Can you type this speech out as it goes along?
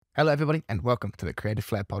Hello, everybody, and welcome to the Creative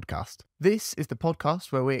Flair podcast. This is the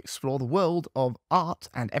podcast where we explore the world of art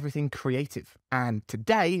and everything creative. And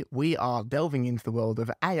today we are delving into the world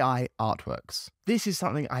of AI artworks. This is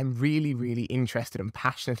something I'm really interested and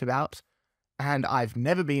passionate about, and I've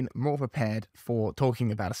never been more prepared for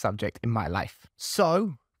talking about a subject in my life.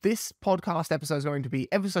 So this podcast episode is going to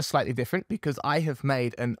be ever so slightly different because I have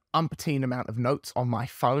made an umpteen amount of notes on my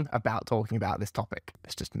phone about talking about this topic.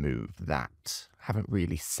 Let's just move that. Haven't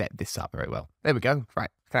really set this up very well. There we go. Right,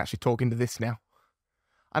 I can actually talk into this now.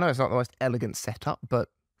 I know it's not the most elegant setup, but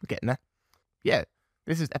we're getting there. Yeah,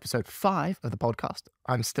 this is episode 5 of the podcast.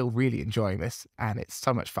 I'm still really enjoying this, and it's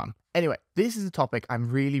so much fun. Anyway, this is a topic I'm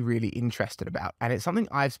really interested about, and it's something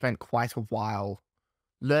I've spent quite a while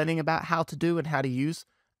learning about how to do and how to use.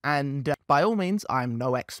 And by all means, I'm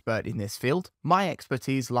no expert in this field. My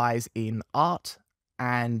expertise lies in art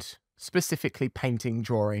and specifically painting,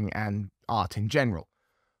 drawing, and art in general.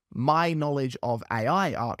 My knowledge of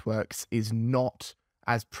AI artworks is not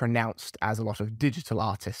as pronounced as a lot of digital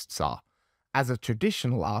artists are. As a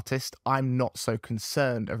traditional artist, I'm not so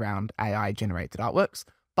concerned around AI-generated artworks,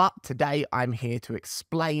 but today I'm here to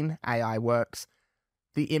explain AI works,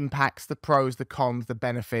 the impacts, the pros, the cons, the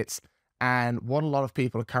benefits, and what a lot of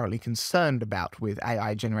people are currently concerned about with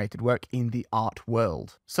AI-generated work in the art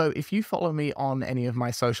world. So if you follow me on any of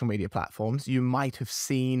my social media platforms, you might have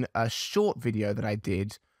seen a short video that I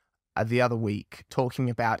did the other week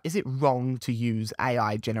talking about, is it wrong to use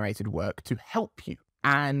AI-generated work to help you?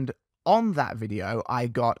 And on that video, I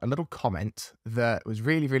got a little comment that was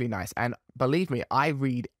really nice. And believe me, I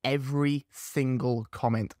read every single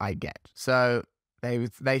comment I get. So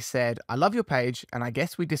They said, I love your page, and I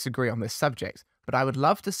guess we disagree on this subject, but I would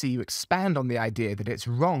love to see you expand on the idea that it's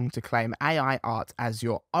wrong to claim AI art as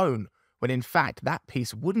your own, when in fact that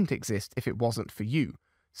piece wouldn't exist if it wasn't for you,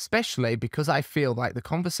 especially because I feel like the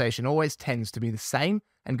conversation always tends to be the same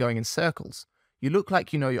and going in circles. You look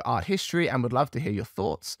like you know your art history and would love to hear your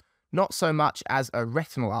thoughts, not so much as a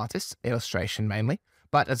retinal artist, illustration mainly,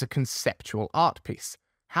 but as a conceptual art piece.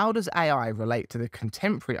 How does AI relate to the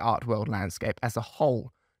contemporary art world landscape as a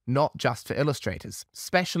whole, not just for illustrators?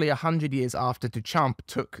 Especially 100 years after Duchamp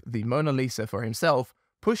took the Mona Lisa for himself,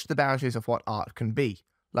 pushed the boundaries of what art can be.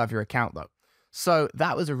 Love your account though. So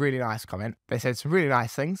that was a really nice comment. They said some really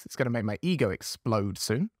nice things. It's going to make my ego explode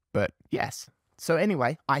soon, but yes. So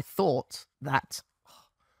anyway, I thought that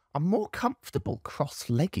I'm more comfortable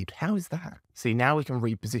cross-legged. How is that? See, now we can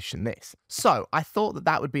reposition this. So I thought that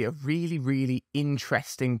that would be a really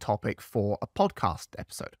interesting topic for a podcast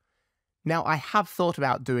episode. Now, I have thought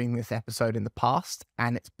about doing this episode in the past,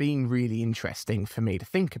 and it's been really interesting for me to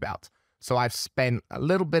think about. So I've spent a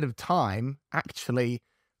little bit of time actually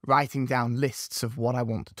writing down lists of what I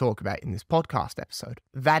want to talk about in this podcast episode.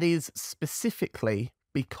 That is specifically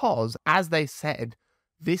because, as they said,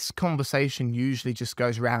 this conversation usually just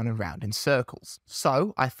goes round and round in circles.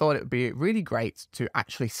 So I thought it would be really great to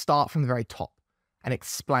actually start from the very top and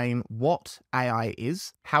explain what AI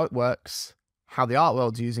is, how it works, how the art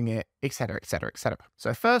world's using it, etc.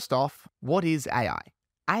 So first off, what is AI?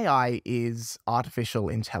 AI is artificial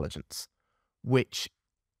intelligence, which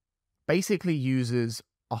basically uses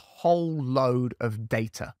a whole load of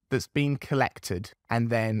data that's been collected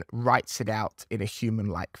and then writes it out in a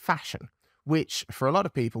human-like fashion, which for a lot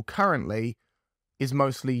of people currently is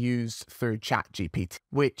mostly used through ChatGPT,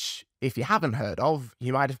 which, if you haven't heard of,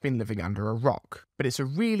 you might have been living under a rock. But it's a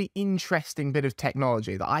really interesting bit of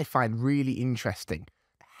technology that I find really interesting,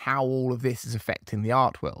 how all of this is affecting the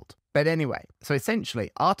art world. But anyway, so essentially,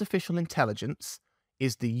 artificial intelligence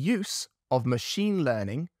is the use of machine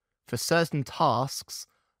learning for certain tasks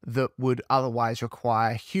that would otherwise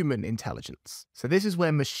require human intelligence. So this is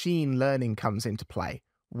where machine learning comes into play,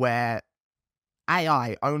 where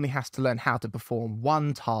AI only has to learn how to perform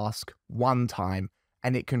one task one time,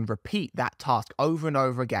 and it can repeat that task over and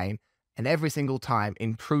over again, and every single time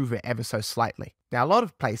improve it ever so slightly. Now, a lot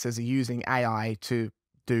of places are using AI to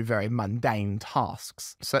do very mundane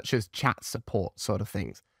tasks, such as chat support sort of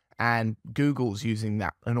things, and Google's using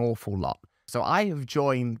that an awful lot. So I have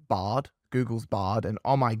joined Bard, Google's Bard, and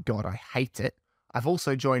oh my god, I hate it. I've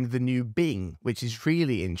also joined the new Bing, which is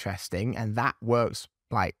really interesting, and that works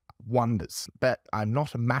like wonders, but I'm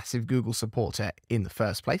not a massive Google supporter in the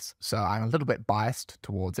first place, so I'm a little bit biased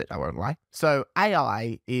towards it, I won't lie. So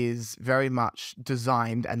AI is very much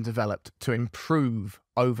designed and developed to improve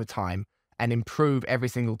over time and improve every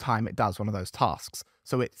single time it does one of those tasks.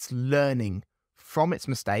 So it's learning from its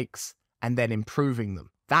mistakes and then improving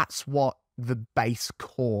them. That's what the base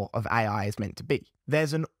core of AI is meant to be.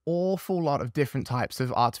 There's an awful lot of different types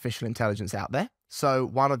of artificial intelligence out there. So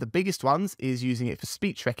one of the biggest ones is using it for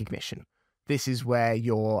speech recognition. This is where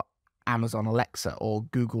your Amazon Alexa or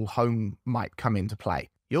Google Home might come into play.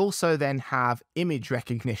 You also then have image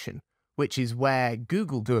recognition, which is where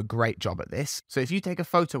Google do a great job at this. So if you take a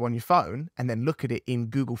photo on your phone and then look at it in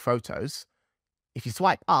Google Photos, if you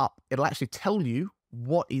swipe up, it'll actually tell you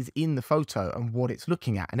what is in the photo and what it's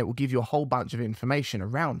looking at, and it will give you a whole bunch of information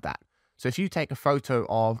around that. So if you take a photo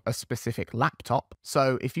of a specific laptop,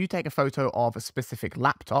 let's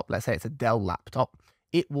say it's a Dell laptop,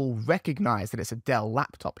 it will recognize that it's a Dell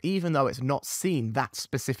laptop, even though it's not seen that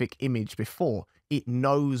specific image before. It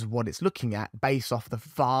knows what it's looking at based off the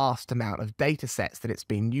vast amount of data sets that it's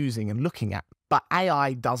been using and looking at. But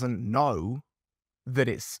AI doesn't know that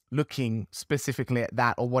it's looking specifically at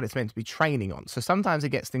that or what it's meant to be training on. So sometimes it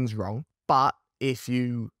gets things wrong, but if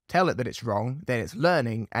you tell it that it's wrong, then it's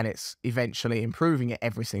learning and it's eventually improving it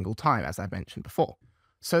every single time, as I mentioned before.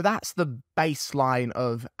 So that's the baseline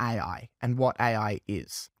of AI and what AI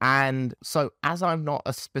is. And so as I'm not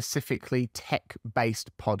a specifically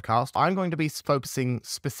tech-based podcast, I'm going to be focusing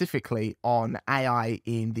specifically on AI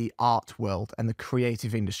in the art world and the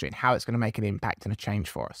creative industry and how it's going to make an impact and a change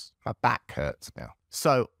for us. My back hurts now.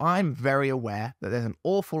 So I'm very aware that there's an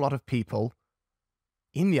awful lot of people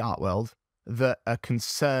in the art world that are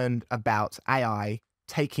concerned about AI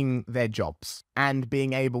taking their jobs and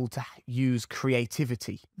being able to use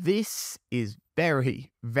creativity. This is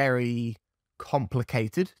very, very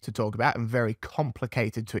complicated to talk about and very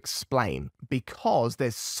complicated to explain because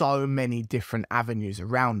there's so many different avenues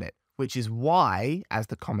around it, which is why, as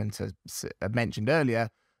the commenter mentioned earlier,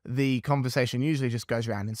 the conversation usually just goes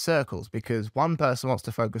around in circles because one person wants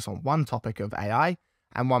to focus on one topic of AI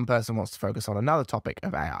and one person wants to focus on another topic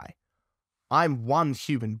of AI. I'm one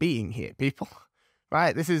human being here, people.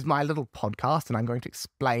 Right, this is my little podcast and I'm going to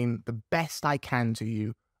explain the best I can to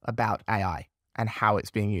you about AI and how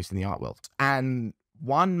it's being used in the art world. And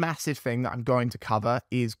one massive thing that I'm going to cover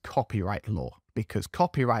is copyright law, because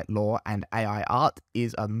copyright law and AI art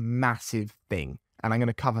is a massive thing. And I'm going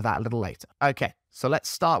to cover that a little later. Okay, so let's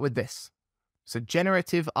start with this. So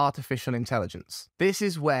generative artificial intelligence. This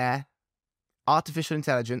is where artificial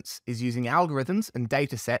intelligence is using algorithms and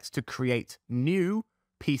data sets to create new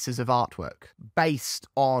pieces of artwork based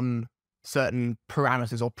on certain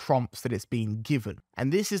parameters or prompts that it's been given.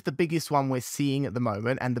 And this is the biggest one we're seeing at the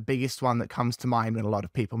moment and the biggest one that comes to mind when a lot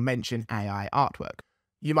of people mention AI artwork.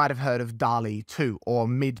 You might have heard of DALL-E 2 or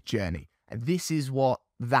Midjourney. And this is what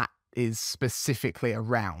that is specifically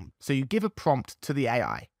around. So you give a prompt to the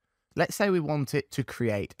AI. Let's say we want it to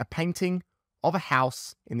create a painting of a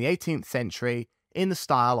house in the 18th century in the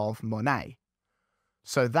style of Monet.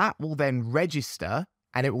 So that will then register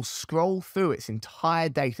and it will scroll through its entire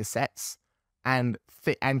data sets and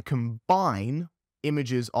combine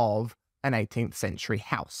images of an 18th century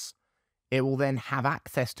house. It will then have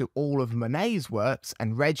access to all of Monet's works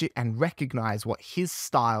and recognize what his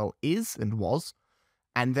style is and was,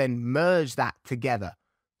 and then merge that together.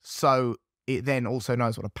 So it then also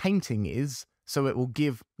knows what a painting is, so it will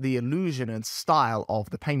give the illusion and style of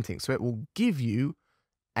the painting. So it will give you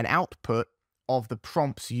an output of the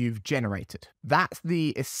prompts you've generated. That's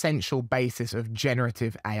the essential basis of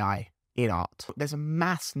generative AI in art. There's a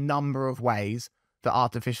mass number of ways that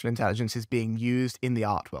artificial intelligence is being used in the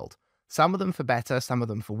art world. Some of them for better, some of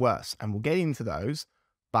them for worse. And we'll get into those,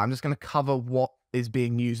 but I'm just going to cover what is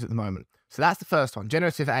being used at the moment. So that's the first one,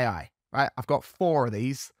 generative AI, right? I've got 4 of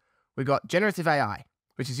these. We've got generative AI,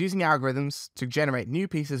 which is using algorithms to generate new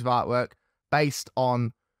pieces of artwork based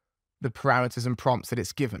on the parameters and prompts that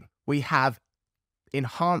it's given. We have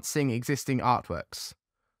enhancing existing artworks.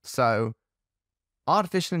 So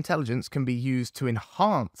artificial intelligence can be used to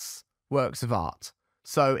enhance works of art.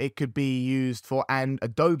 So it could be used for, and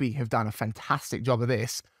Adobe have done a fantastic job of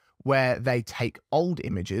this, where they take old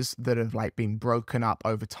images that have been broken up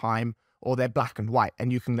over time, or they're black and white,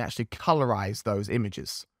 and you can actually colorize those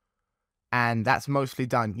images. And that's mostly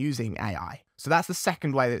done using AI. So that's the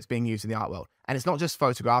second way that it's being used in the art world. And it's not just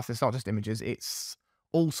photographs, it's not just images, it's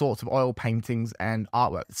all sorts of oil paintings and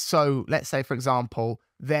artwork. So let's say, for example,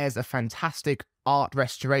 there's a fantastic art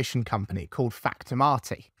restoration company called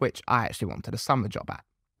Factimati, which I actually wanted a summer job at,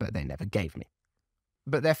 but they never gave me.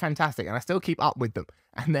 But they're fantastic, and I still keep up with them.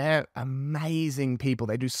 And they're amazing people.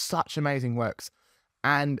 They do such amazing works.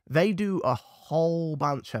 And they do a whole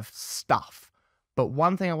bunch of stuff. But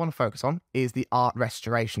one thing I want to focus on is the art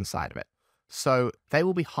restoration side of it. So they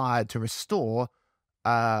will be hired to restore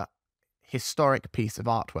a historic piece of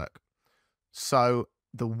artwork. So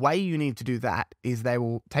the way you need to do that is they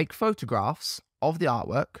will take photographs of the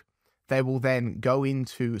artwork. They will then go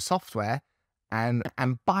into software and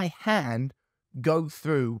by hand go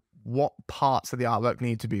through what parts of the artwork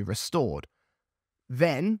need to be restored.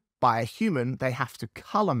 Then, by a human, they have to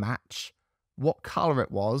color match what color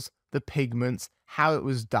it was, the pigments, how it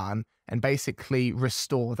was done, and basically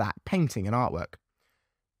restore that painting and artwork.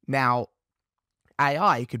 Now,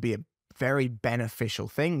 AI could be a very beneficial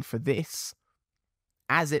thing for this,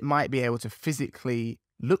 as it might be able to physically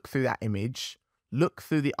look through that image, look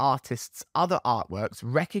through the artist's other artworks,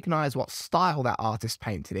 recognize what style that artist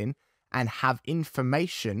painted in, and have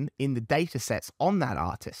information in the data sets on that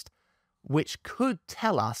artist, which could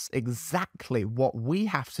tell us exactly what we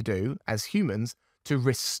have to do as humans to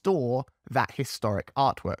restore that historic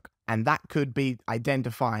artwork. And that could be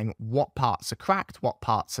identifying what parts are cracked, what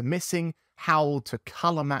parts are missing, how to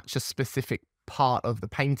color match a specific part of the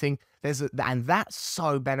painting. And that's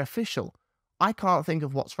so beneficial. I can't think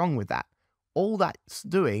of what's wrong with that. All that's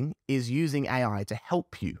doing is using AI to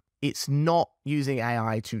help you. It's not using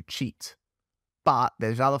AI to cheat. But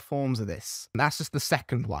there's other forms of this. And that's just the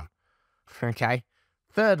second one. Okay.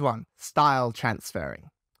 Third one, style transferring.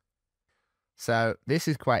 So this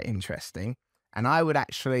is quite interesting. And I would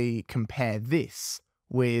actually compare this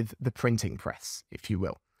with the printing press, if you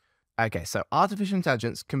will. Okay, so artificial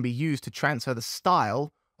intelligence can be used to transfer the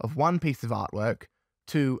style of one piece of artwork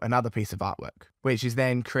to another piece of artwork, which is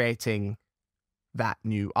then creating that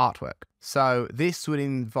new artwork. So this would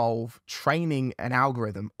involve training an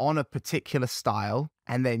algorithm on a particular style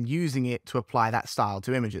and then using it to apply that style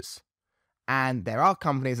to images. And there are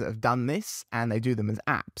companies that have done this, and they do them as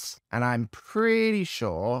apps. And I'm pretty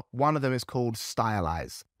sure one of them is called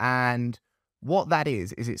Stylize. And what that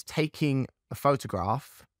is it's taking a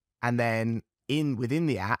photograph, and then within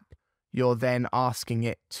the app, you're then asking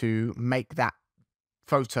it to make that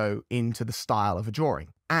photo into the style of a drawing.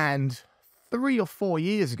 And 3 or 4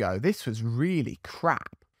 years ago, this was really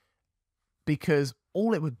crap, because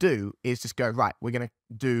all it would do is just go, right, we're going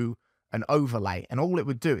to do an overlay. And all it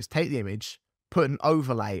would do is take the image, put an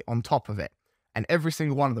overlay on top of it, and every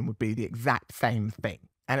single one of them would be the exact same thing.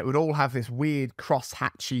 And it would all have this weird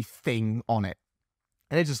cross-hatchy thing on it.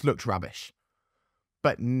 And it just looked rubbish.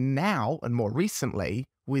 But now, and more recently,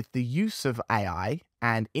 with the use of AI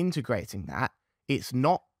and integrating that, it's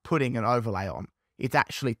not putting an overlay on. It's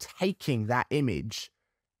actually taking that image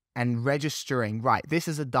and registering, right, this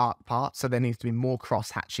is a dark part, so there needs to be more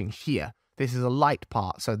cross-hatching here. This is a light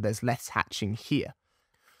part, so there's less hatching here.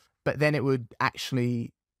 But then it would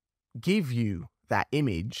actually give you that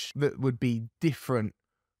image that would be different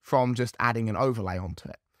from just adding an overlay onto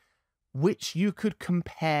it, which you could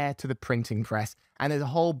compare to the printing press. And there's a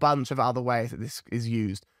whole bunch of other ways that this is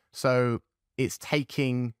used. So it's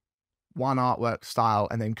taking one artwork style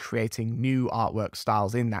and then creating new artwork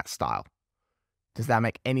styles in that style. Does that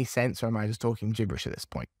make any sense, or am I just talking gibberish at this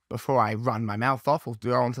point? Before I run my mouth off, we'll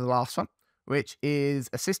go on to the last one, which is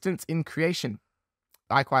assistance in creation.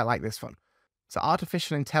 I quite like this one. So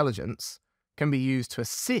artificial intelligence can be used to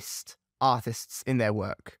assist artists in their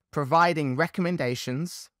work, providing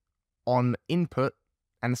recommendations on input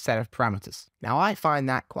and a set of parameters. Now, I find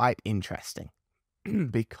that quite interesting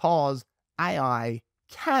because AI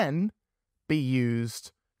can be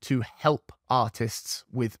used to help artists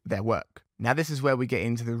with their work. Now, this is where we get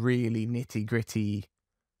into the really nitty-gritty,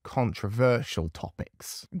 controversial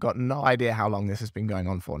topics. Got no idea how long this has been going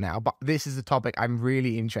on for now, but this is a topic I'm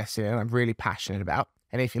really interested in, I'm really passionate about.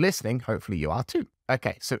 And if you're listening, hopefully you are too.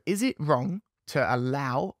 Okay, so is it wrong to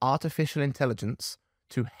allow artificial intelligence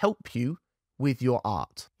to help you with your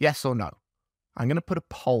art? Yes or no? I'm going to put a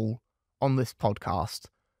poll on this podcast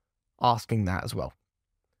asking that as well.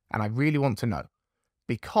 And I really want to know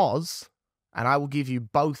because, and I will give you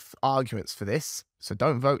both arguments for this, so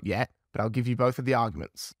don't vote yet, but I'll give you both of the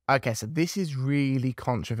arguments. Okay, so this is really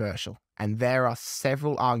controversial, and there are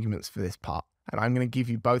several arguments for this part, and I'm going to give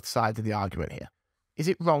you both sides of the argument here. Is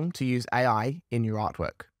it wrong to use AI in your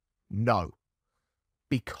artwork? No,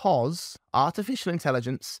 because artificial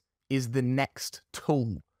intelligence is the next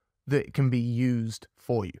tool that can be used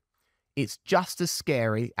for you. It's just as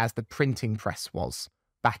scary as the printing press was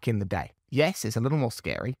back in the day. Yes, it's a little more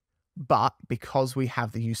scary, but because we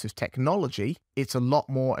have the use of technology, it's a lot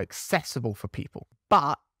more accessible for people.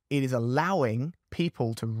 But it is allowing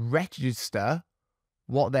people to register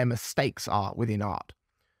what their mistakes are within art.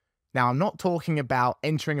 Now, I'm not talking about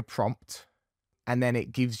entering a prompt and then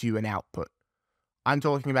it gives you an output. I'm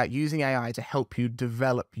talking about using AI to help you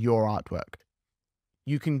develop your artwork.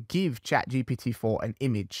 You can give ChatGPT-4 an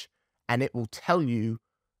image and it will tell you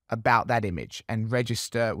about that image and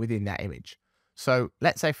register within that image. So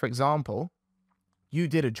let's say, for example, you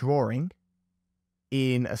did a drawing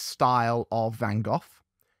in a style of Van Gogh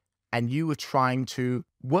and you were trying to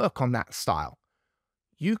work on that style.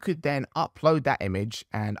 you could then upload that image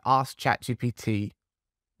and ask ChatGPT,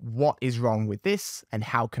 what is wrong with this and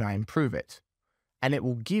how can I improve it? And it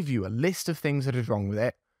will give you a list of things that is wrong with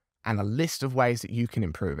it and a list of ways that you can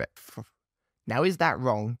improve it. Now, is that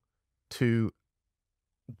wrong to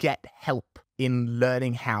get help in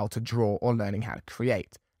learning how to draw or learning how to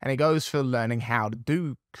create? And it goes for learning how to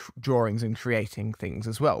do drawings and creating things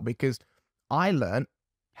as well, because I learned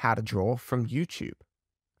how to draw from YouTube.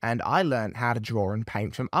 And I learned how to draw and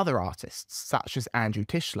paint from other artists, such as Andrew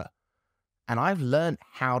Tischler. And I've learned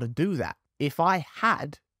how to do that. If I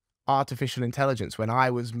had artificial intelligence when I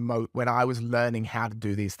was learning how to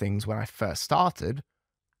do these things when I first started,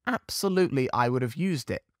 absolutely I would have used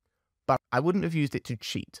it. But I wouldn't have used it to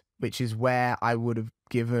cheat, which is where I would have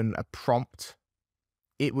given a prompt.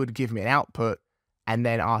 It would give me an output, and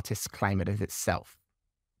then artists claim it as itself.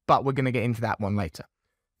 But we're going to get into that one later.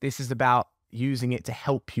 This is about using it to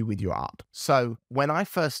help you with your art. So when I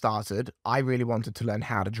first started, I really wanted to learn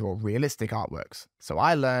how to draw realistic artworks. So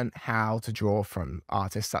I learned how to draw from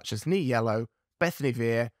artists such as Nee Yellow, Bethany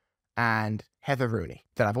Veer, and Heather Rooney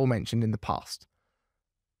that I've all mentioned in the past.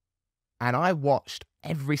 And I watched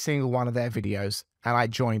every single one of their videos, and I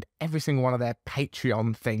joined every single one of their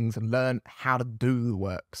Patreon things and learned how to do the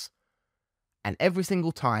works. And every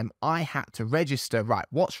single time I had to register, right,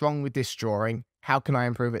 what's wrong with this drawing? How can I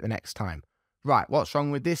improve it the next time? Right, what's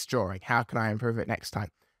wrong with this drawing? How can I improve it next time?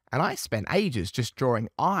 And I spent ages just drawing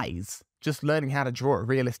eyes, just learning how to draw a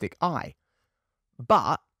realistic eye.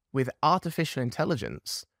 But with artificial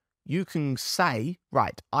intelligence, you can say,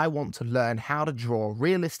 right, I want to learn how to draw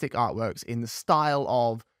realistic artworks in the style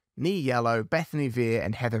of Nee Yellow, Bethany Veer,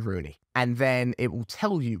 and Heather Rooney. And then it will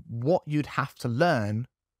tell you what you'd have to learn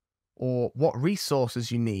or what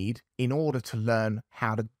resources you need in order to learn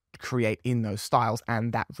how to create in those styles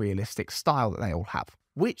and that realistic style that they all have,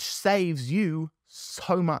 which saves you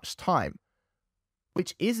so much time,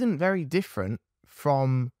 which isn't very different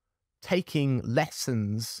from taking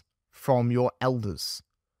lessons from your elders.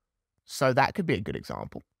 So that could be a good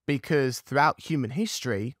example, because throughout human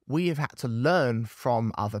history, we have had to learn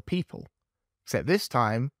from other people, except this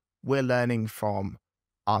time we're learning from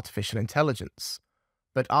artificial intelligence.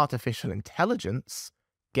 But artificial intelligence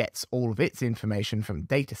gets all of its information from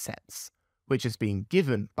data sets, which is being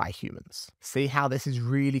given by humans. See how this is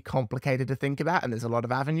really complicated to think about and there's a lot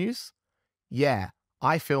of avenues? Yeah,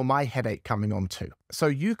 I feel my headache coming on too. So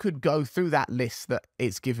you could go through that list that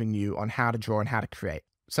it's given you on how to draw and how to create.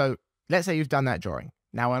 So let's say you've done that drawing.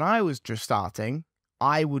 Now, when I was just starting,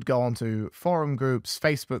 I would go onto forum groups,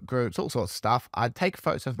 Facebook groups, all sorts of stuff. I'd take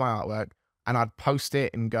photos of my artwork and I'd post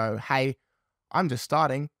it and go, hey, I'm just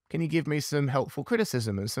starting. Can you give me some helpful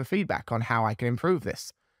criticism and some feedback on how I can improve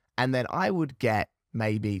this? And then I would get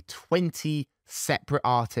maybe 20 separate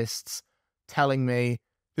artists telling me,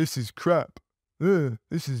 this is crap.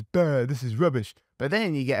 This is bad. This is rubbish. But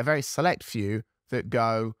then you get a very select few that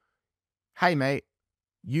go, hey, mate,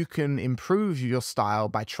 you can improve your style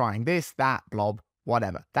by trying this, that, blob,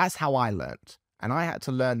 whatever. That's how I learned. And I had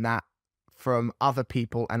to learn that from other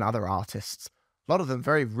people and other artists. A lot of them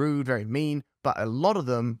very rude, very mean, but a lot of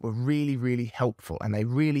them were really, really helpful. And they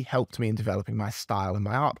really helped me in developing my style and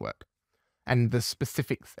my artwork. And the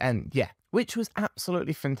specifics, and yeah, which was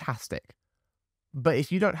absolutely fantastic. But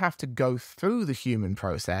if you don't have to go through the human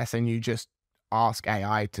process and you just ask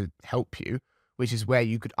AI to help you, which is where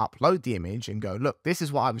you could upload the image and go, look, this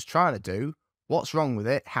is what I was trying to do. What's wrong with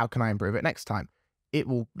it? How can I improve it next time? It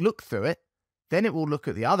will look through it. Then it will look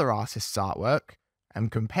at the other artist's artwork and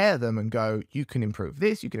compare them and go, you can improve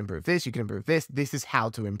this, you can improve this, you can improve this. This is how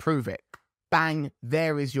to improve it. Bang,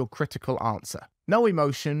 there is your critical answer. No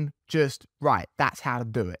emotion, just, right, that's how to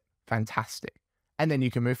do it. Fantastic. And then you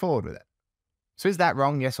can move forward with it. So is that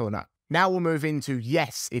wrong? Yes or no? Now we'll move into,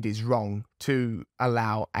 yes, it is wrong to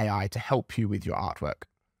allow AI to help you with your artwork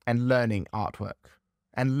and learning artwork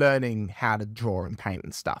and learning how to draw and paint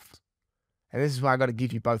and stuff. And this is why I got to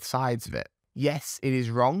give you both sides of it. Yes, it is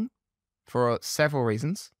wrong for several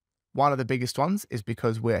reasons. One of the biggest ones is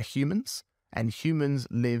because we're humans and humans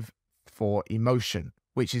live for emotion,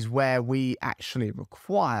 which is where we actually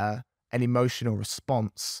require an emotional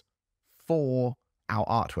response for our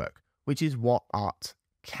artwork, which is what art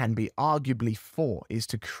can be arguably for, is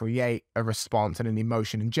to create a response and an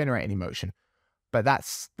emotion and generate an emotion. But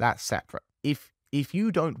that's separate. If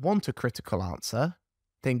you don't want a critical answer,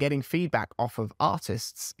 then getting feedback off of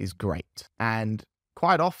artists is great. And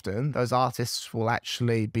quite often, those artists will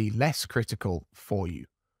actually be less critical for you.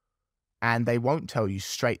 And they won't tell you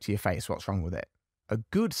straight to your face what's wrong with it. A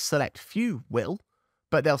good select few will,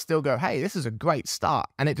 but they'll still go, hey, this is a great start.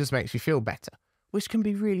 And it just makes you feel better, which can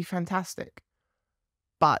be really fantastic.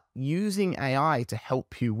 But using AI to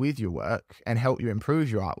help you with your work and help you improve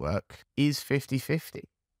your artwork is 50-50.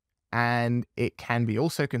 And it can be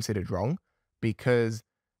also considered wrong because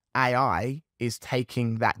AI is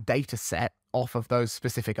taking that data set off of those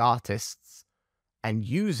specific artists and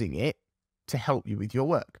using it to help you with your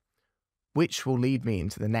work, which will lead me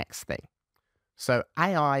into the next thing. So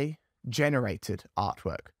AI generated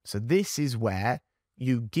artwork. So this is where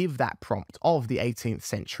you give that prompt of the 18th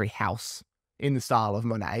century house in the style of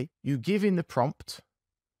Monet. You give in the prompt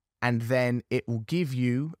and then it will give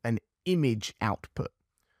you an image output.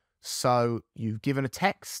 So you've given a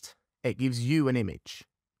text, it gives you an image.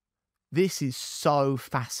 This is so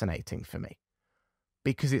fascinating for me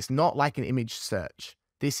because it's not like an image search.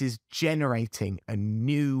 This is generating a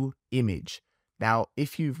new image. Now,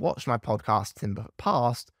 if you've watched my podcasts in the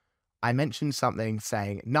past, I mentioned something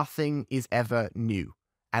saying nothing is ever new.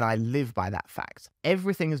 And I live by that fact.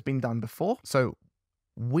 Everything has been done before. So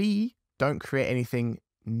we don't create anything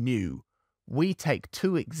new. We take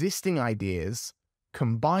two existing ideas,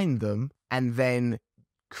 combine them, and then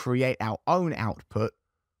create our own output,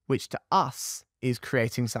 which to us is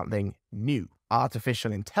creating something new.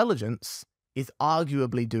 Artificial intelligence is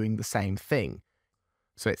arguably doing the same thing.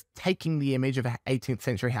 So it's taking the image of an 18th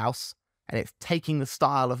century house and it's taking the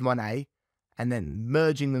style of Monet and then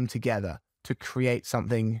merging them together to create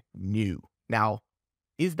something new. Now,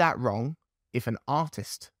 is that wrong if an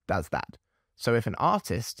artist does that? So if an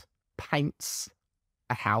artist paints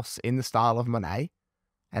a house in the style of Monet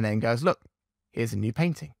and then goes, look, here's a new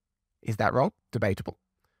painting. Is that wrong? Debatable.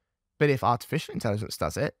 But if artificial intelligence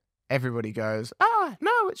does it, everybody goes,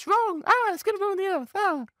 no, it's wrong. It's going to ruin the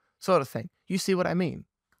earth. Sort of thing. You see what I mean?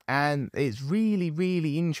 And it's really,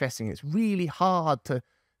 really interesting. It's really hard to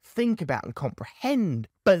think about and comprehend,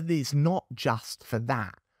 but it's not just for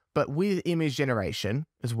that. But with image generation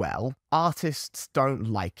as well, artists don't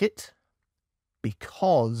like it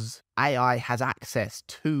because AI has access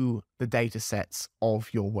to the data sets of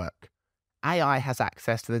your work. AI has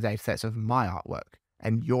access to the data sets of my artwork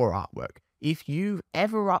and your artwork. If you've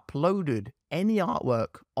ever uploaded any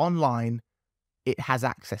artwork online, it has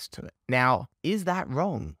access to it. Now, is that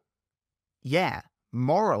wrong? Yeah,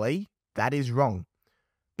 morally, that is wrong.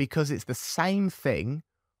 Because it's the same thing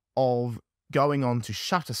of going on to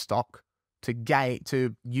Shutterstock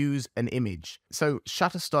to use an image. So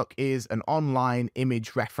Shutterstock is an online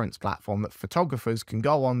image reference platform that photographers can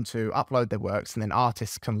go on to upload their works, and then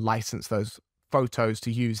artists can license those photos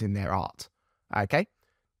to use in their art. Okay?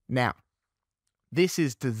 Now, this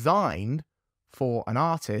is designed for an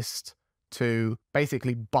artist to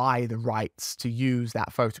basically buy the rights to use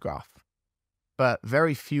that photograph. But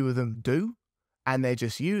very few of them do, and they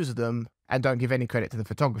just use them and don't give any credit to the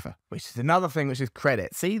photographer, which is another thing, which is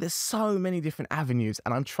credit. See, there's so many different avenues,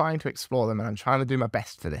 and I'm trying to explore them, and I'm trying to do my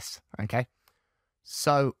best for this, okay?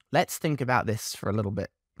 So let's think about this for a little bit,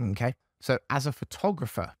 okay? So as a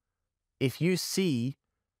photographer, if you see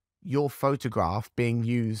your photograph being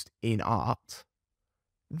used in art,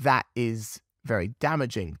 that is very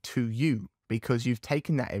damaging to you because you've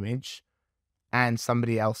taken that image and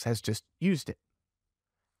somebody else has just used it.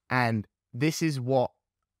 And this is what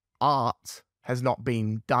art has not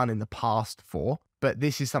been done in the past for, but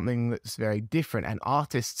this is something that's very different, and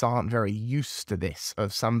artists aren't very used to this,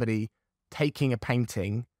 of somebody taking a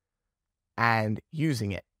painting and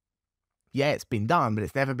using it. Yeah, it's been done, but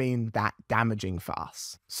it's never been that damaging for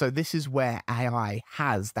us. So this is where AI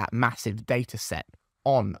has that massive data set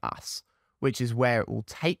on us, which is where it will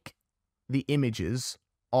take the images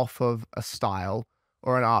off of a style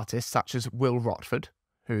or an artist such as Will Rochford,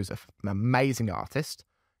 who's an amazing artist.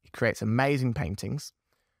 He creates amazing paintings.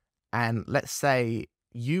 And let's say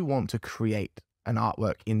you want to create an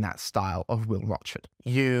artwork in that style of Will Rochford.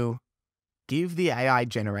 You give the AI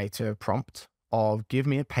generator a prompt of, give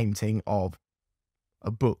me a painting of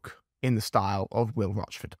a book in the style of Will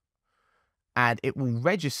Rochford. And it will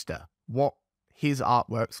register what his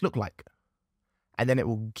artworks look like. And then it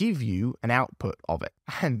will give you an output of it.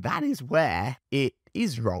 And that is where it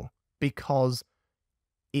is wrong, because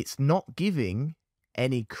it's not giving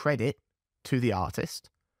any credit to the artist.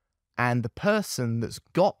 And the person that's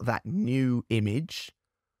got that new image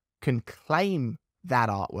can claim that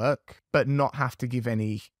artwork, but not have to give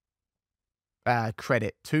any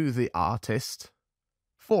credit to the artist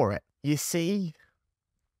for it. You see?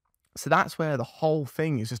 So that's where the whole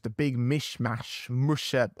thing is just a big mishmash,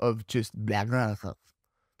 mush up of just blah, blah, blah.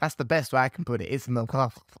 That's the best way I can put it. It's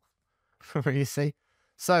you see?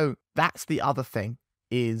 So that's the other thing,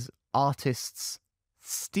 is artists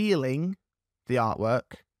stealing the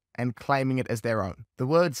artwork and claiming it as their own. The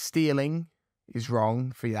word stealing is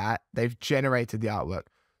wrong for that. They've generated the artwork.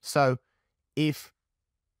 So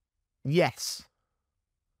yes,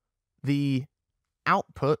 the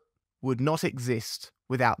output would not exist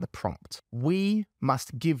without the prompt. We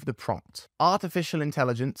must give the prompt. Artificial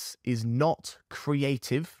intelligence is not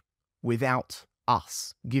creative without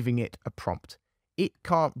us giving it a prompt. It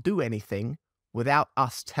can't do anything without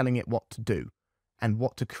us telling it what to do and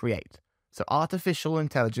what to create. So artificial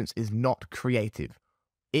intelligence is not creative.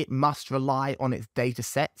 It must rely on its data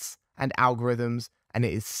sets and algorithms, and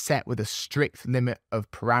it is set with a strict limit of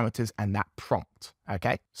parameters and that prompt,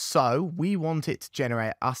 okay? So we want it to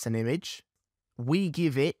generate us an image. We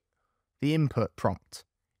give it the input prompt.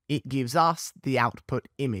 It gives us the output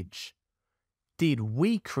image. Did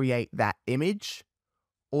we create that image,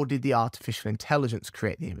 or did the artificial intelligence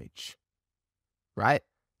create the image? Right?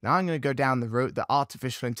 Now I'm going to go down the route that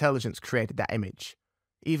artificial intelligence created that image,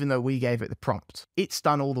 even though we gave it the prompt. It's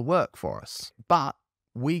done all the work for us, but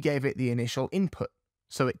we gave it the initial input.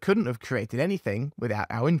 So it couldn't have created anything without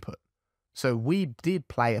our input. So we did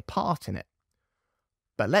play a part in it.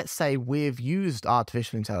 But let's say we've used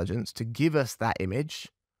artificial intelligence to give us that image,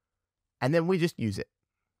 and then we just use it.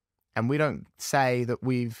 And we don't say that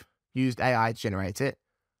we've used AI to generate it,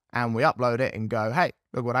 and we upload it and go, hey,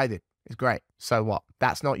 look what I did. It's great. So what?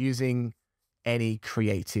 That's not using any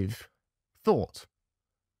creative thought.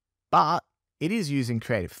 But it is using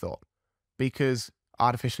creative thought, because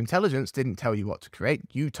artificial intelligence didn't tell you what to create.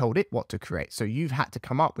 You told it what to create. So you've had to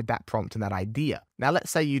come up with that prompt and that idea. Now, let's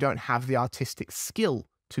say you don't have the artistic skill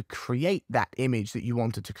to create that image that you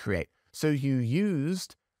wanted to create. So you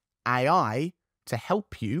used AI to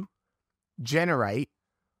help you generate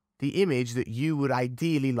the image that you would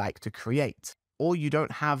ideally like to create. Or you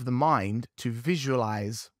don't have the mind to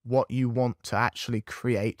visualize what you want to actually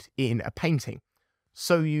create in a painting.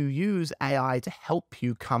 So you use AI to help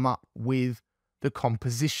you come up with the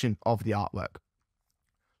composition of the artwork.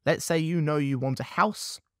 Let's say you know you want a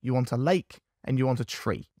house, you want a lake, and you want a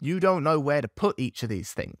tree. You don't know where to put each of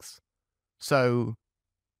these things. So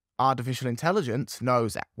artificial intelligence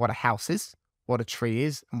knows what a house is, what a tree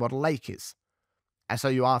is, and what a lake is. And so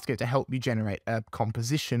you ask it to help you generate a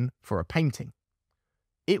composition for a painting.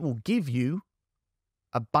 It will give you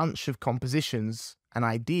a bunch of compositions and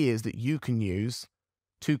ideas that you can use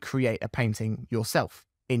to create a painting yourself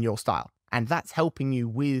in your style. And that's helping you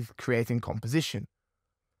with creating composition.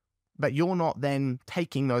 But you're not then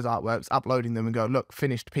taking those artworks, uploading them and go, look,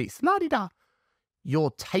 finished piece, la-di-da.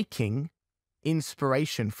 You're taking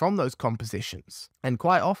inspiration from those compositions. And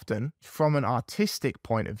quite often, from an artistic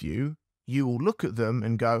point of view, you will look at them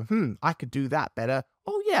and go, I could do that better.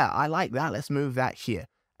 Oh yeah, I like that. Let's move that here.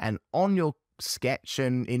 And on your sketch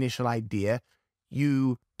and initial idea,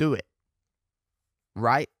 you do it,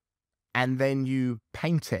 right? And then you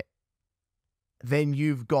paint it. Then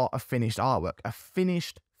you've got a finished artwork, a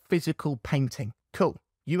finished physical painting. Cool.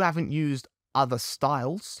 You haven't used other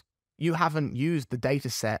styles. You haven't used the data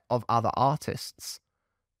set of other artists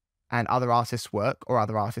and other artists' work or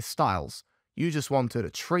other artists' styles. You just wanted a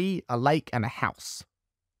tree, a lake, and a house.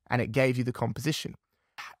 And it gave you the composition.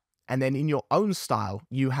 And then in your own style,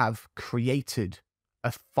 you have created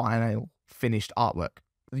a final finished artwork.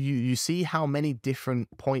 You see how many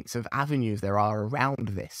different points of avenues there are around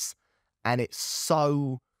this. And it's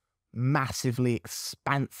so massively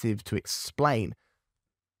expansive to explain.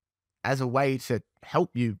 As a way to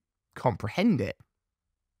help you comprehend it,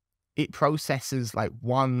 it processes like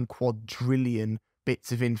 1 quadrillion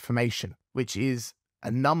bits of information, which is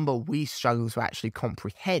a number we struggle to actually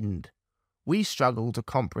comprehend. We struggle to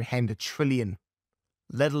comprehend 1 trillion,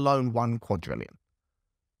 let alone 1 quadrillion,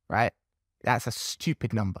 right? That's a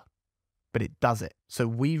stupid number, but it does it. So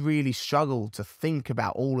we really struggle to think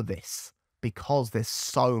about all of this because there's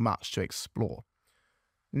so much to explore.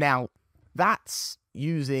 Now, that's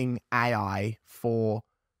using AI for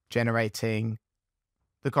generating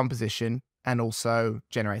the composition and also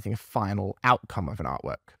generating a final outcome of an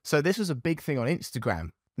artwork. So this was a big thing on Instagram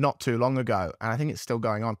not too long ago, and I think it's still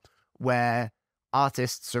going on, where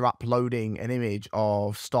artists are uploading an image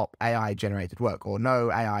of stop AI generated work or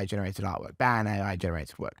no AI generated artwork, ban AI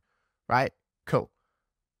generated work, right? Cool.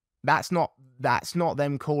 That's not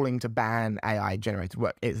them calling to ban AI generated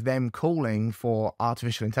work. It's them calling for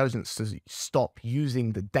artificial intelligence to stop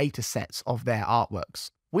using the data sets of their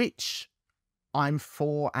artworks, which I'm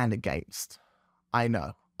for and against. I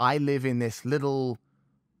know. I live in this little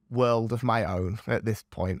world of my own at this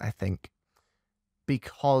point, I think,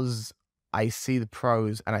 because I see the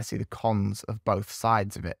pros and I see the cons of both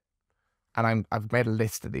sides of it. And I've made a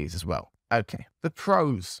list of these as well. Okay. The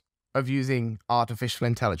pros of using artificial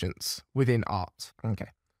intelligence within art.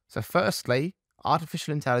 Okay. So firstly,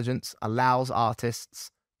 Artificial intelligence allows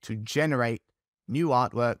artists to generate new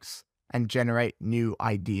artworks and generate new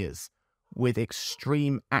ideas with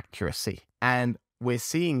extreme accuracy. And we're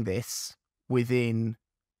seeing this within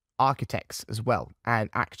architects as well and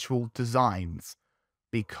actual designs,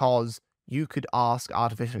 because you could ask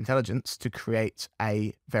artificial intelligence to create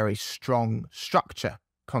a very strong structure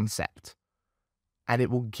concept, and it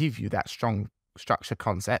will give you that strong structure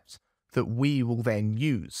concept that we will then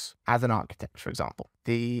use as an architect, for example.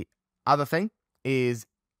 The other thing is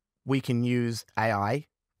we can use AI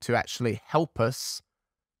to actually help us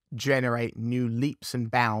generate new leaps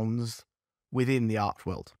and bounds within the art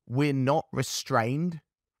world. We're not restrained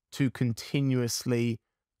to continuously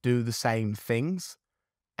do the same things.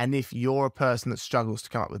 And if you're a person that struggles to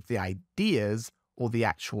come up with the ideas or the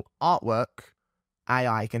actual artwork,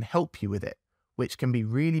 AI can help you with it, which can be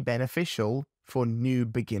really beneficial for new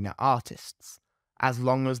beginner artists, as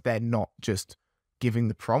long as they're not just giving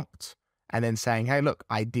the prompt and then saying, hey, look,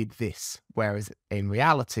 I did this. Whereas in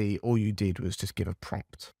reality, all you did was just give a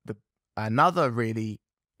prompt. Another really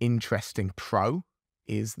interesting pro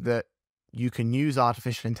is that you can use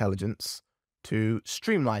artificial intelligence to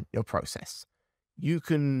streamline your process. You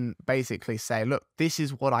can basically say, look, this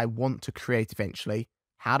is what I want to create eventually.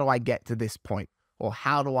 How do I get to this point? Or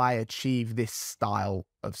how do I achieve this style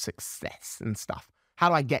of success and stuff? How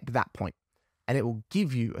do I get to that point? And it will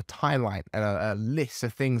give you a timeline and a list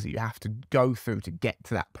of things that you have to go through to get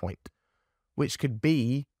to that point, which could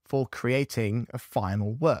be for creating a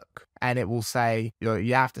final work. And it will say,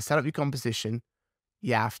 you have to set up your composition,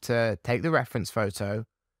 you have to take the reference photo,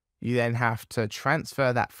 you then have to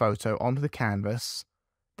transfer that photo onto the canvas,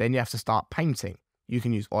 then you have to start painting. You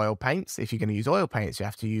can use oil paints. If you're going to use oil paints, you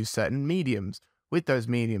have to use certain mediums. With those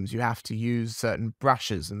mediums, you have to use certain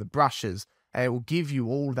brushes, and and it will give you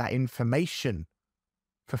all that information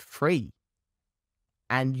for free.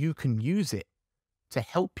 And you can use it to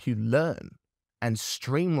help you learn and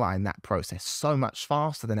streamline that process so much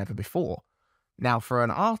faster than ever before. Now, for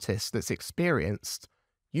an artist that's experienced,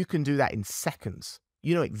 you can do that in seconds.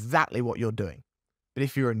 You know exactly what you're doing. But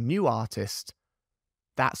if you're a new artist,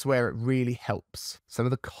 that's where it really helps. Some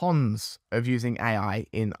of the cons of using AI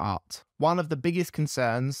in art. One of the biggest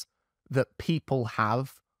concerns that people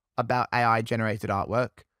have about AI-generated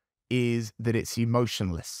artwork is that it's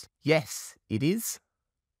emotionless. Yes, it is.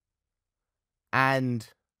 And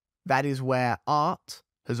that is where art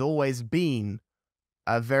has always been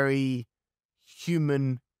a very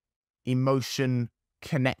human,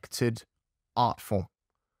 emotion-connected art form.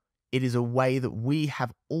 It is a way that we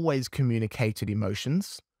have always communicated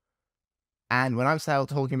emotions. And when I'm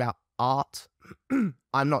talking about art,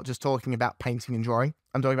 I'm not just talking about painting and drawing.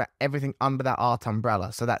 I'm talking about everything under that art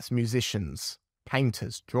umbrella. So that's musicians,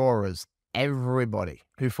 painters, drawers, everybody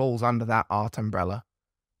who falls under that art umbrella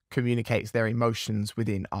communicates their emotions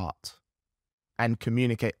within art and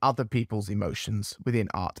communicate other people's emotions within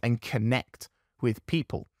art and connect with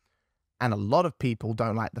people. And a lot of people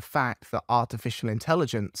don't like the fact that artificial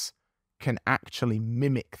intelligence can actually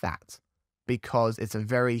mimic that, because it's a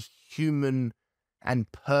very human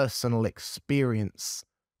and personal experience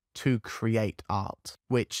to create art,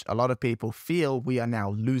 which a lot of people feel we are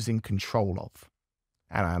now losing control of.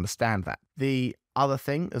 And I understand that. The other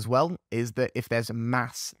thing as well is that if there's a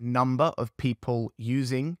mass number of people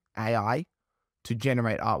using AI to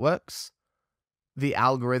generate artworks, the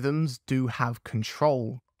algorithms do have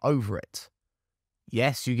control over it.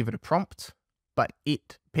 Yes, you give it a prompt, but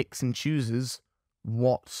it picks and chooses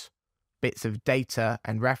what bits of data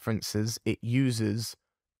and references it uses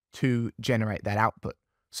to generate that output.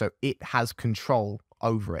 So it has control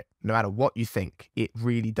over it. No matter what you think, it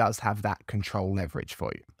really does have that control leverage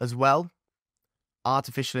for you. As well,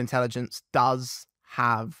 artificial intelligence does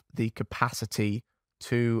have the capacity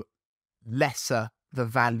to lesser the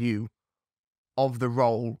value of the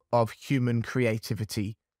role of human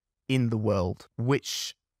creativity in the world,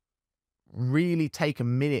 which really take a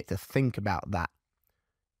minute to think about that.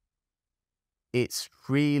 It's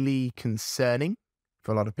really concerning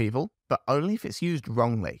for a lot of people, but only if it's used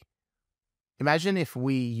wrongly. Imagine if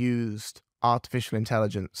we used artificial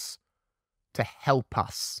intelligence to help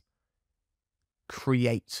us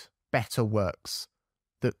create better works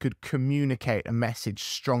that could communicate a message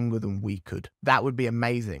stronger than we could. That would be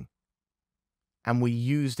amazing. And we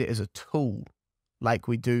used it as a tool, like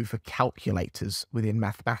we do for calculators within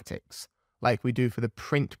mathematics, like we do for the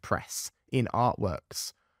print press in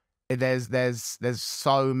artworks. There's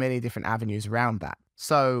so many different avenues around that.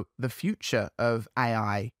 So the future of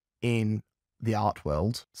AI in the art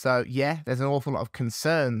world. So yeah, there's an awful lot of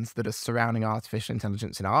concerns that are surrounding artificial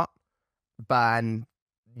intelligence in art, but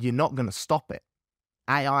you're not going to stop it.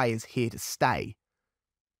 AI is here to stay,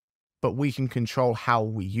 but we can control how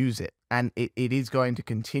we use it. And it is going to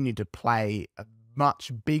continue to play a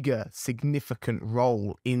much bigger, significant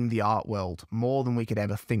role in the art world, more than we could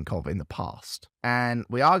ever think of in the past. And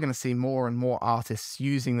we are going to see more and more artists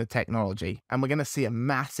using the technology, and we're going to see a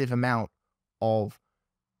massive amount of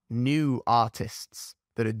new artists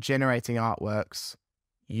that are generating artworks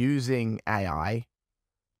using AI,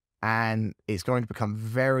 and it's going to become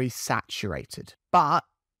very saturated. But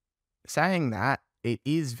saying that, it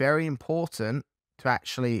is very important to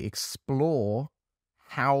actually explore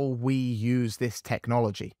how we use this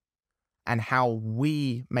technology and how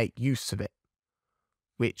we make use of it,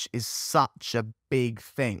 which is such a big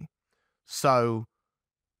thing. So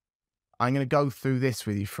I'm going to go through this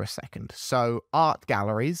with you for a second. So art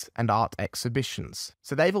galleries and art exhibitions.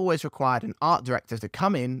 So they've always required an art director to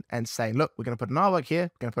come in and say, look, we're going to put an artwork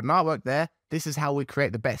here, we're going to put an artwork there. This is how we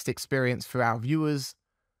create the best experience for our viewers.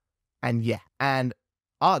 And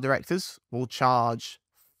art directors will charge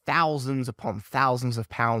thousands upon thousands of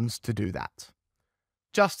pounds to do that.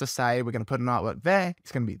 Just to say, we're going to put an artwork there,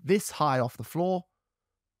 it's going to be this high off the floor,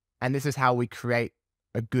 and this is how we create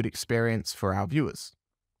a good experience for our viewers.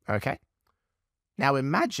 Okay? Now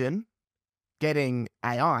imagine getting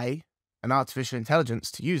AI and artificial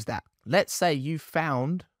intelligence to use that. Let's say you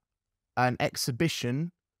found an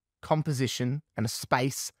exhibition, composition, and a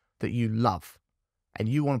space that you love, and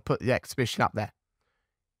you want to put the exhibition up there.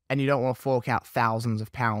 And you don't want to fork out thousands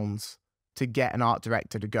of pounds to get an art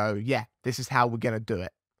director to go, yeah, this is how we're going to do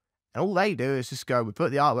it. And all they do is just go, we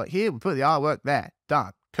put the artwork here, we put the artwork there.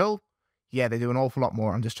 Done. Cool? Yeah, they do an awful lot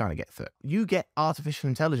more. I'm just trying to get through it. You get artificial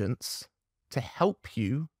intelligence to help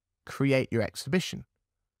you create your exhibition,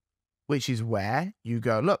 which is where you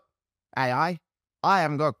go, look, AI, I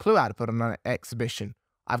haven't got a clue how to put on an exhibition.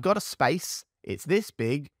 I've got a space. It's this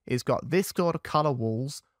big. It's got this sort of color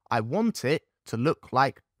walls. I want it to look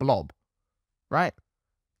like Blob, right?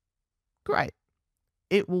 Great.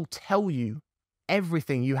 It will tell you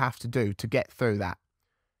everything you have to do to get through that.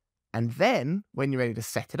 And then when you're ready to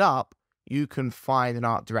set it up, you can find an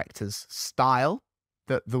art director's style,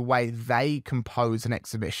 the way they compose an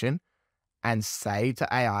exhibition, and say to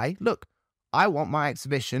AI, look, I want my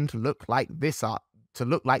exhibition to look like this art, to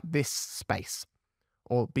look like this space,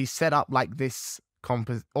 or be set up like this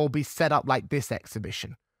or be set up like this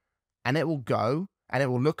exhibition. And it will go and it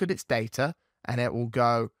will look at its data and it will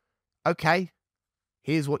go, okay,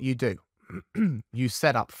 here's what you do. You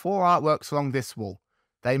set up 4 artworks along this wall.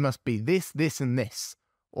 They must be this, this, and this,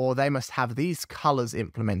 or they must have these colors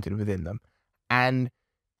implemented within them. And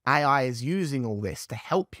AI is using all this to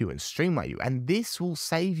help you and streamline you. And this will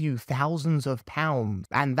save you thousands of pounds.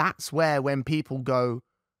 And that's where when people go,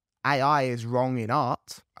 AI is wrong in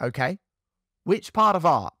art, okay? Which part of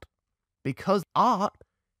art? Because art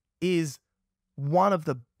is one of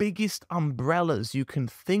the biggest umbrellas you can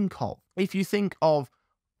think of. If you think of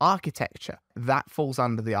architecture, that falls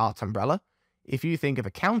under the art umbrella. If you think of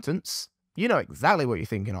accountants, you know exactly what you're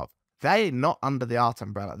thinking of. They're not under the art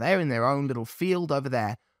umbrella. They're in their own little field over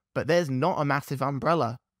there, but there's not a massive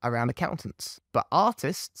umbrella around accountants. But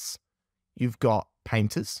artists, you've got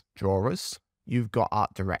painters, drawers, you've got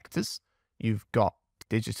art directors, you've got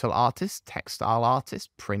digital artists, textile artists,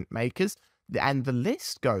 printmakers, and the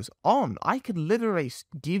list goes on. I could literally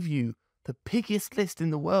give you the biggest list in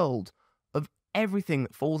the world of everything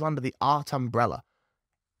that falls under the art umbrella.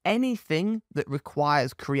 Anything that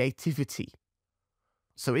requires creativity.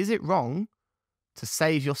 So is it wrong to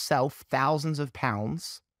save yourself thousands of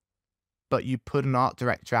pounds, but you put an art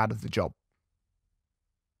director out of the job?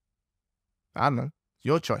 I don't know. It's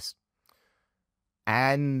your choice.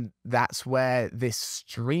 And that's where this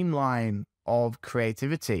streamline of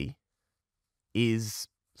creativity is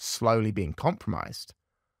slowly being compromised.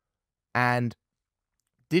 And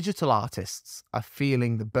digital artists are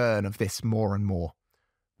feeling the burn of this more and more.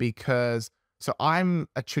 Because, so I'm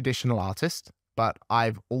a traditional artist, but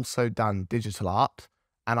I've also done digital art,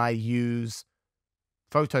 and I use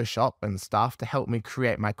Photoshop and stuff to help me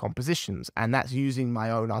create my compositions. And that's using my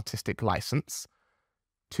own artistic license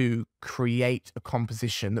to create a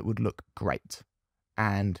composition that would look great.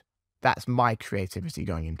 And that's my creativity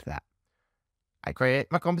going into that. I create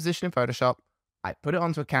my composition in Photoshop, I put it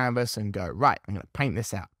onto a canvas and go, right, I'm going to paint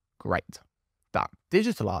this out. Great. Done.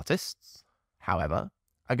 Digital artists, however,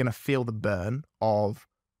 are going to feel the burn of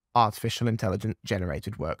artificial intelligence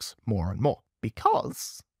generated works more and more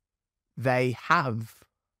because they have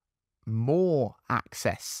more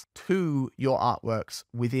access to your artworks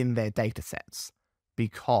within their data sets.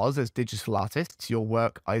 Because as digital artists, your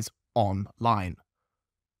work is online.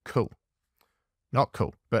 Cool. Not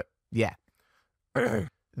cool, but yeah.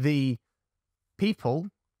 The people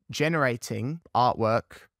generating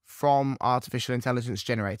artwork from artificial intelligence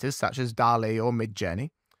generators such as DALL-E or Midjourney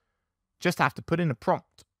just have to put in a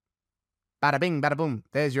prompt. Bada bing, bada boom,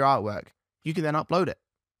 there's your artwork. You can then upload it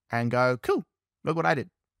and go, cool, look what I did.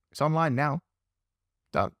 It's online now.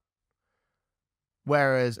 Done.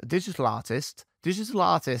 Whereas digital artists,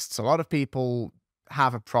 a lot of people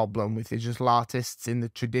have a problem with digital artists in the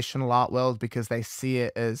traditional art world because they see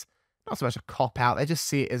it as not so much a cop-out, they just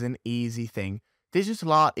see it as an easy thing.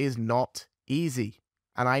 Digital art is not easy,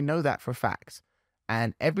 and I know that for a fact.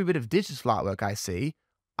 And every bit of digital artwork I see,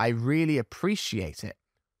 I really appreciate it,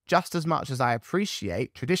 just as much as I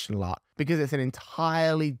appreciate traditional art, because it's an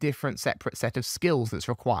entirely different, separate set of skills that's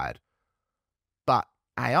required. But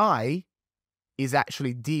AI is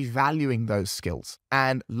actually devaluing those skills.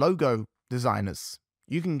 And logo designers,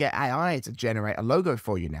 you can get AI to generate a logo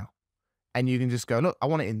for you now. And you can just go, look, I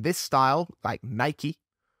want it in this style, like Nike,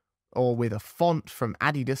 or with a font from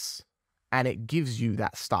Adidas, and it gives you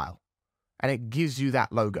that style. And it gives you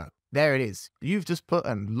that logo. There it is. You've just put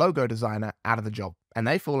a logo designer out of the job, and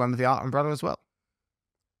they fall under the art umbrella as well.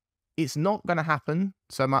 It's not going to happen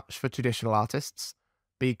so much for traditional artists,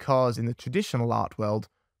 because in the traditional art world,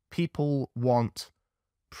 people want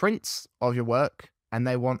prints of your work and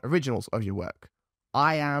they want originals of your work.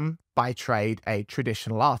 I am, by trade, a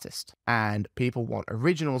traditional artist, and people want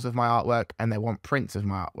originals of my artwork and they want prints of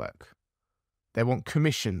my artwork. They want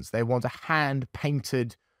commissions. They want a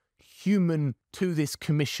hand-painted human to this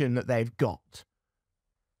commission that they've got.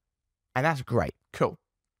 And that's great. Cool.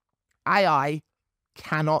 AI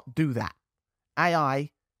cannot do that.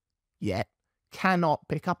 AI, yet, cannot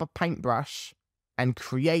pick up a paintbrush and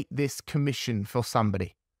create this commission for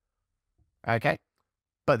somebody. Okay?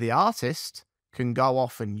 But the artist can go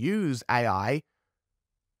off and use AI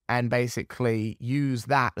and basically use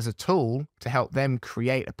that as a tool to help them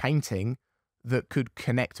create a painting that could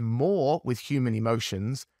connect more with human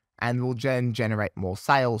emotions and will then generate more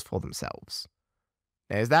sales for themselves.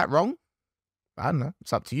 Now, is that wrong? I don't know.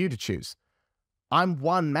 It's up to you to choose. I'm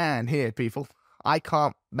one man here, people. I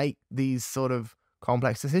can't make these sort of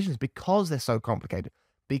complex decisions because they're so complicated.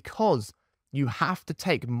 Because you have to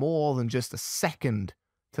take more than just a second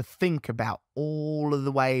to think about all of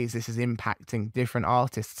the ways this is impacting different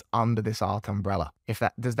artists under this art umbrella.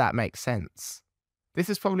 Does that make sense? This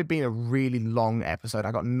has probably been a really long episode.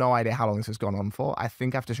 I got no idea how long this has gone on for. I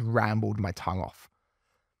think I've just rambled my tongue off.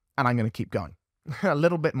 And I'm going to keep going. A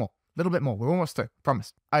little bit more. We're almost through.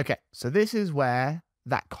 Promise. Okay, so this is where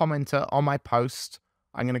that commenter on my post,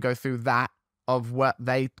 I'm going to go through that of what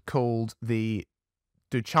they called the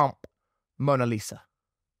Duchamp Mona Lisa,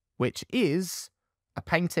 which is a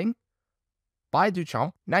painting by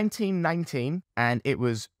Duchamp, 1919, and it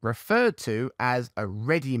was referred to as a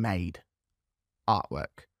ready-made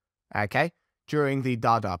artwork, okay, during the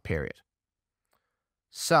Dada period.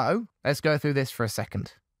 So, let's go through this for a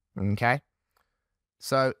second, okay?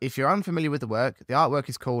 So, if you're unfamiliar with the work, the artwork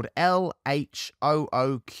is called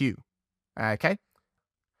LHOOQ, okay?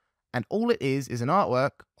 And all it is an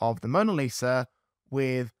artwork of the Mona Lisa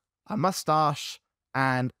with a mustache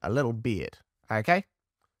and a little beard, okay?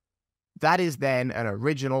 That is then an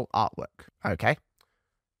original artwork, okay?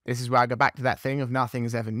 This is where I go back to that thing of nothing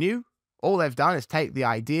is ever new. All they've done is take the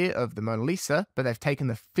idea of the Mona Lisa, but they've taken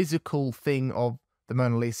the physical thing of the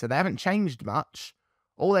Mona Lisa. They haven't changed much.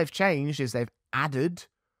 All they've changed is they've added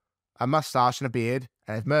a mustache and a beard,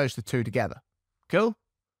 and they've merged the two together. Cool?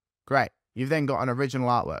 Great. You've then got an original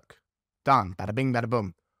artwork. Done. Bada bing, bada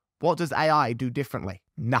boom. What does AI do differently?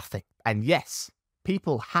 Nothing. And yes,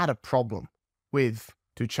 people had a problem with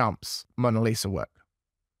Duchamp's Mona Lisa work.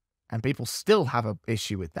 And people still have an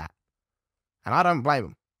issue with that. And I don't blame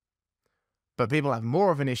them. But people have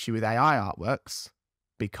more of an issue with AI artworks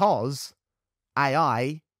because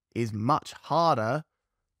AI is much harder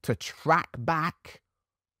to track back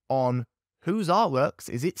on whose artworks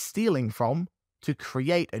is it stealing from to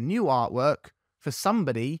create a new artwork for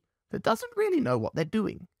somebody that doesn't really know what they're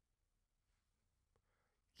doing.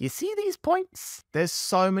 You see these points? There's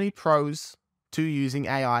so many pros to using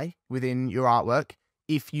AI within your artwork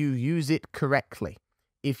if you use it correctly.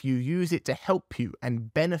 If you use it to help you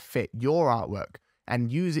and benefit your artwork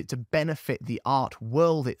and use it to benefit the art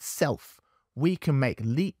world itself, we can make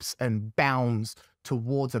leaps and bounds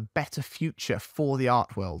towards a better future for the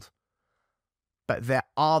art world. But there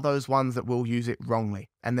are those ones that will use it wrongly,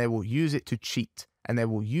 and they will use it to cheat, and they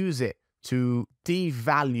will use it to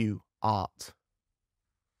devalue art.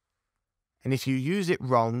 And if you use it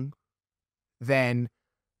wrong, then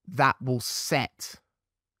that will set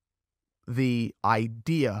the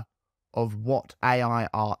idea of what AI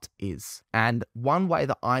art is. And one way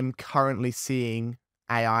that I'm currently seeing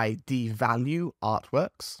AI devalue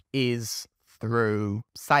artworks is through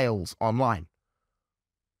sales online.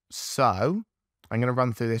 So I'm going to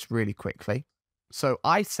run through this really quickly. So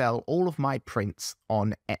I sell all of my prints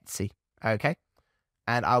on Etsy, okay?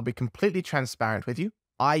 And I'll be completely transparent with you.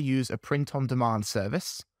 I use a print-on-demand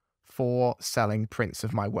service for selling prints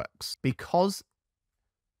of my works because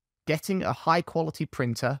getting a high-quality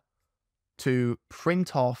printer to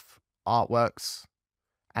print off artworks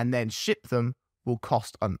and then ship them will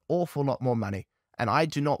cost an awful lot more money. And I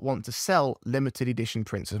do not want to sell limited edition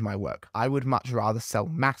prints of my work. I would much rather sell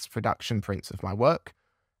mass production prints of my work.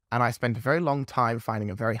 And I spent a very long time finding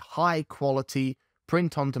a very high quality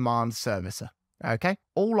print-on-demand servicer. Okay?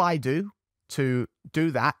 All I do to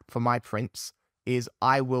do that for my prints is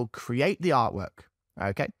I will create the artwork.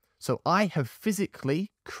 Okay? So I have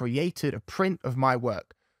physically created a print of my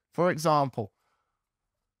work. For example,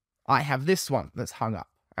 I have this one that's hung up.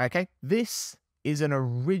 Okay? This is an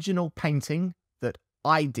original painting that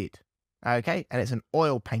I did. Okay? And it's an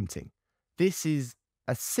oil painting. This is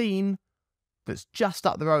a scene that's just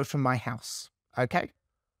up the road from my house. Okay?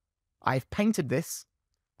 I've painted this.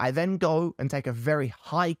 I then go and take a very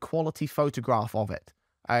high quality photograph of it.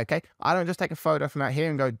 Okay? I don't just take a photo from out here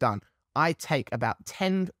and go done. I take about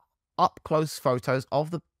 10 up close photos of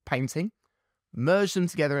the painting, merge them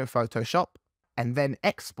together in Photoshop, and then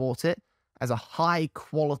export it as a high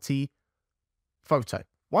quality photo.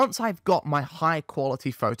 Once I've got my high quality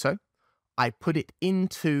photo, I put it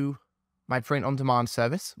into my print-on-demand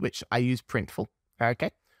service, which I use Printful.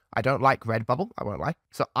 Okay? I don't like Redbubble, I won't lie.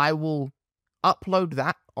 So I will upload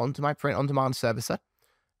that onto my print-on-demand servicer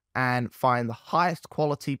and find the highest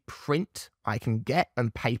quality print I can get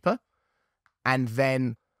and paper. And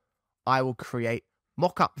then I will create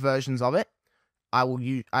mock-up versions of it. I will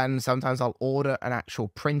use, and sometimes I'll order an actual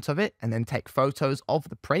print of it and then take photos of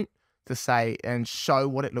the print to say and show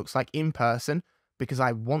what it looks like in person, because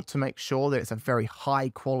I want to make sure that it's a very high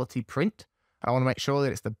quality print. I want to make sure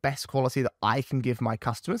that it's the best quality that I can give my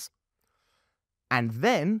customers. And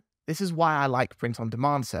then this is why I like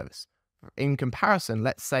print-on-demand service. In comparison,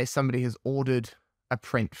 let's say somebody has ordered a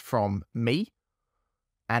print from me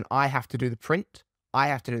and I have to do the print. I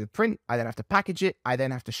have to do the print. I then have to package it. I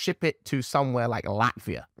then have to ship it to somewhere like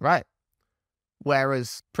Latvia, right?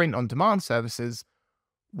 Whereas print-on-demand services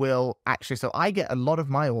will actually, so I get a lot of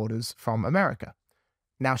my orders from America.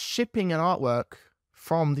 Now, shipping an artwork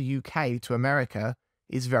from the UK to America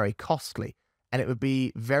is very costly, and it would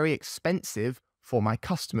be very expensive for my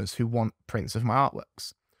customers who want prints of my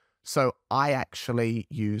artworks. So I actually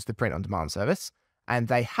use the print-on-demand service, and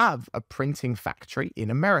they have a printing factory in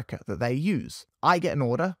America that they use. I get an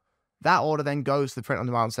order. That order then goes to the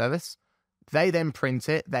print-on-demand service. They then print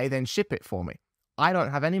it. They then ship it for me. I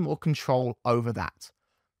don't have any more control over that,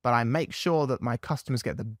 but I make sure that my customers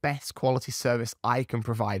get the best quality service I can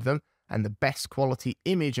provide them and the best quality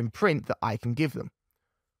image and print that I can give them.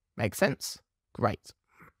 Make sense? Great.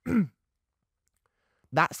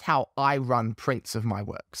 That's how I run prints of my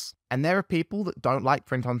works. And there are people that don't like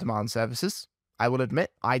print-on-demand services. I will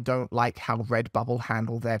admit, I don't like how Redbubble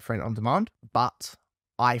handle their print-on-demand, but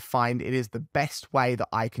I find it is the best way that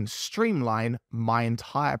I can streamline my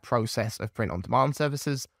entire process of print-on-demand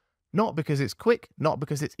services, not because it's quick, not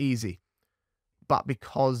because it's easy, but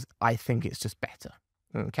because I think it's just better.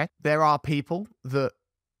 Okay? There are people that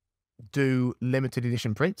do limited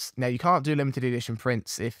edition prints. Now, you can't do limited edition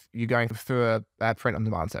prints if you're going through a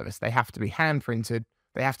print-on-demand service. They have to be hand-printed.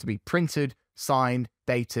 They have to be printed, signed,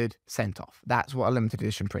 dated, sent off. That's what a limited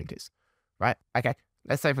edition print is, right? Okay,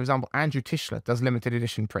 let's say, for example, Andrew Tischler does limited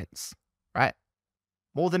edition prints, right?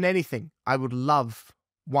 More than anything, I would love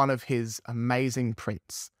one of his amazing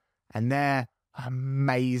prints, and they're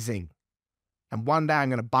amazing. And one day I'm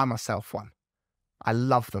going to buy myself one. I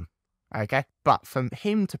love them, okay? But for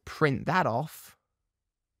him to print that off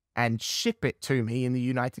and ship it to me in the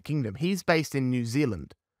United Kingdom, he's based in New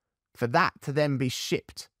Zealand. For that to then be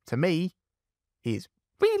shipped to me is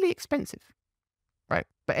really expensive, right?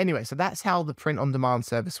 But anyway, so that's how the print-on-demand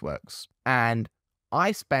service works. And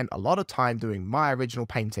I spent a lot of time doing my original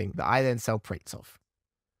painting that I then sell prints of.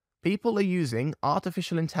 People are using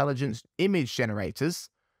artificial intelligence image generators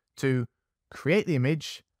to create the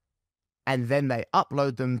image, and then they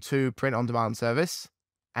upload them to print-on-demand service,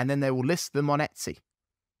 and then they will list them on Etsy.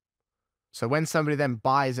 So when somebody then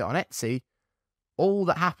buys it on Etsy, all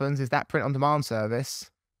that happens is that print-on-demand service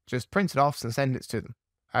just print it off and send it to them.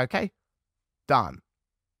 Okay? Done.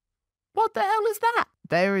 What the hell is that?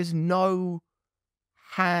 There is no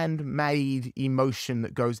handmade emotion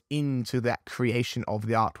that goes into that creation of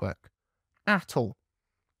the artwork. at all.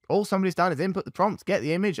 All somebody's done is input the prompt, get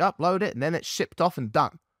the image, upload it, and then it's shipped off and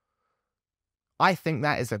done. I think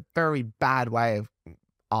that is a very bad way of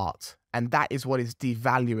art, and that is what is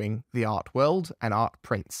devaluing the art world and art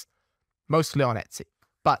prints, mostly on Etsy.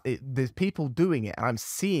 But there's people doing it, and I'm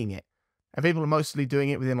seeing it, and people are mostly doing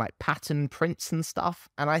it within like pattern prints and stuff,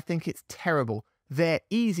 and I think it's terrible. They're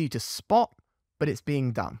easy to spot, but it's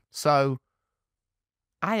being done. So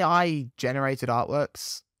AI-generated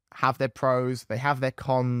artworks have their pros, they have their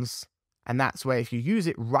cons, and that's where if you use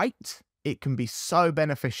it right, it can be so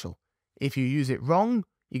beneficial. If you use it wrong,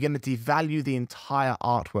 you're going to devalue the entire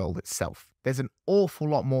art world itself. There's an awful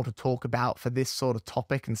lot more to talk about for this sort of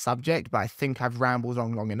topic and subject, but I think I've rambled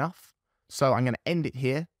on long enough. So I'm going to end it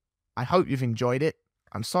here. I hope you've enjoyed it.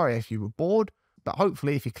 I'm sorry if you were bored, but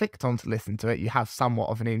hopefully if you clicked on to listen to it, you have somewhat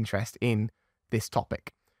of an interest in this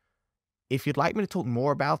topic. If you'd like me to talk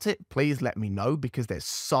more about it, please let me know, because there's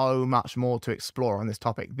so much more to explore on this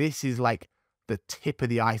topic. This is like the tip of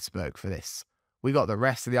the iceberg for this. We got the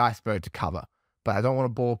rest of the iceberg to cover, but I don't want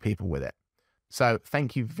to bore people with it. So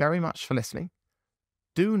thank you very much for listening.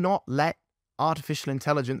 Do not let artificial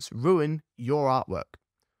intelligence ruin your artwork.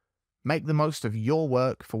 Make the most of your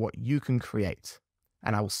work for what you can create.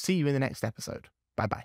 And I will see you in the next episode. Bye-bye.